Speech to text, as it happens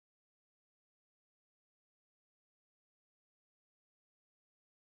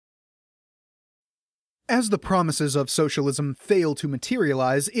As the promises of socialism fail to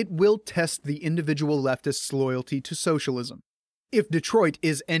materialize, it will test the individual leftist's loyalty to socialism. If Detroit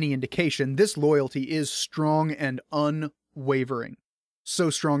is any indication, this loyalty is strong and unwavering. So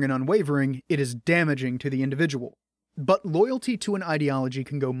strong and unwavering, it is damaging to the individual. But loyalty to an ideology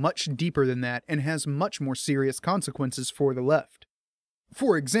can go much deeper than that and has much more serious consequences for the left.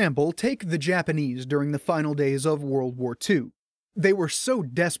 For example, take the Japanese during the final days of World War II. They were so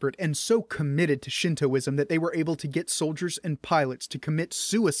desperate and so committed to Shintoism that they were able to get soldiers and pilots to commit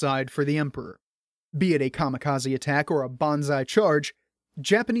suicide for the emperor. Be it a kamikaze attack or a banzai charge,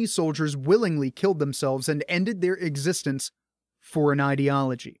 Japanese soldiers willingly killed themselves and ended their existence for an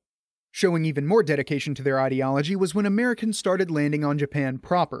ideology. Showing even more dedication to their ideology was when Americans started landing on Japan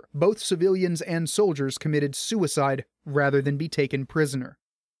proper. Both civilians and soldiers committed suicide rather than be taken prisoner.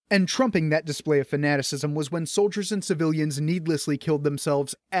 And trumping that display of fanaticism was when soldiers and civilians needlessly killed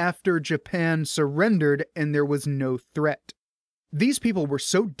themselves after Japan surrendered and there was no threat. These people were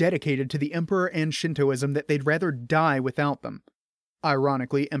so dedicated to the emperor and Shintoism that they'd rather die without them.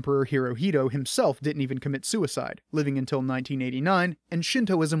 Ironically, Emperor Hirohito himself didn't even commit suicide, living until 1989, and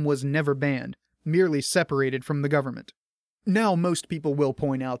Shintoism was never banned, merely separated from the government. Now, most people will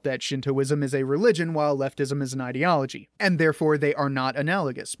point out that Shintoism is a religion while leftism is an ideology, and therefore they are not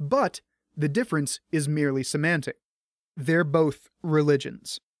analogous, but the difference is merely semantic. They're both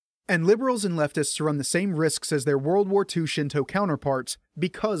religions. And liberals and leftists run the same risks as their World War II Shinto counterparts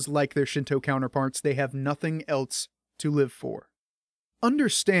because, like their Shinto counterparts, they have nothing else to live for.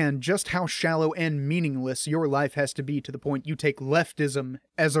 Understand just how shallow and meaningless your life has to be to the point you take leftism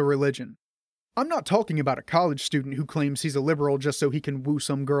as a religion. I'm not talking about a college student who claims he's a liberal just so he can woo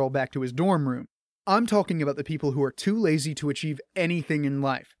some girl back to his dorm room. I'm talking about the people who are too lazy to achieve anything in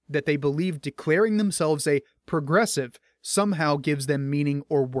life, that they believe declaring themselves a progressive somehow gives them meaning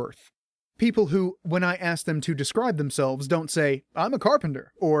or worth. People who, when I ask them to describe themselves, don't say, "I'm a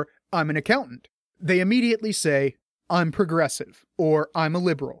carpenter," or "I'm an accountant." They immediately say, "I'm progressive," or "I'm a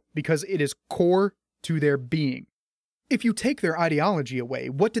liberal," because it is core to their being. If you take their ideology away,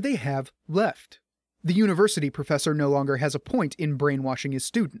 what do they have left? The university professor no longer has a point in brainwashing his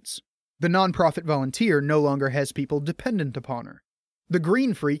students. The nonprofit volunteer no longer has people dependent upon her. The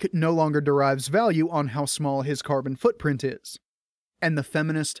green freak no longer derives value on how small his carbon footprint is. And the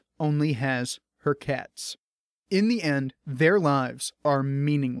feminist only has her cats. In the end, their lives are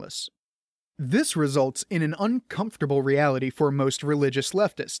meaningless. This results in an uncomfortable reality for most religious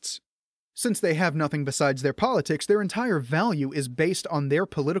leftists. Since they have nothing besides their politics, their entire value is based on their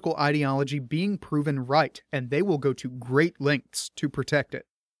political ideology being proven right, and they will go to great lengths to protect it.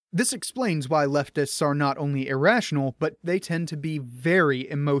 This explains why leftists are not only irrational, but they tend to be very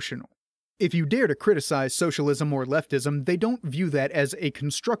emotional. If you dare to criticize socialism or leftism, they don't view that as a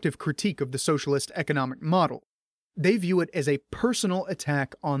constructive critique of the socialist economic model. They view it as a personal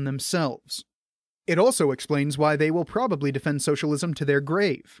attack on themselves. It also explains why they will probably defend socialism to their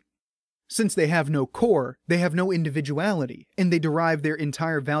grave. Since they have no core, they have no individuality, and they derive their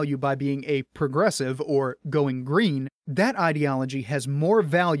entire value by being a progressive or going green, that ideology has more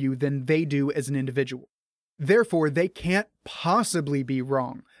value than they do as an individual. Therefore, they can't possibly be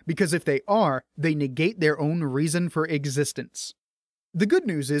wrong, because if they are, they negate their own reason for existence. The good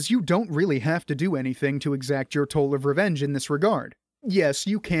news is you don't really have to do anything to exact your toll of revenge in this regard. Yes,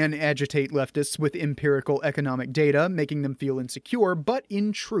 you can agitate leftists with empirical economic data, making them feel insecure, but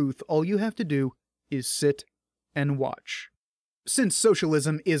in truth, all you have to do is sit and watch. Since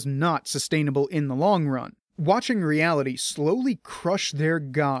socialism is not sustainable in the long run, watching reality slowly crush their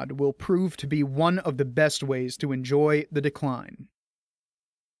god will prove to be one of the best ways to enjoy the decline.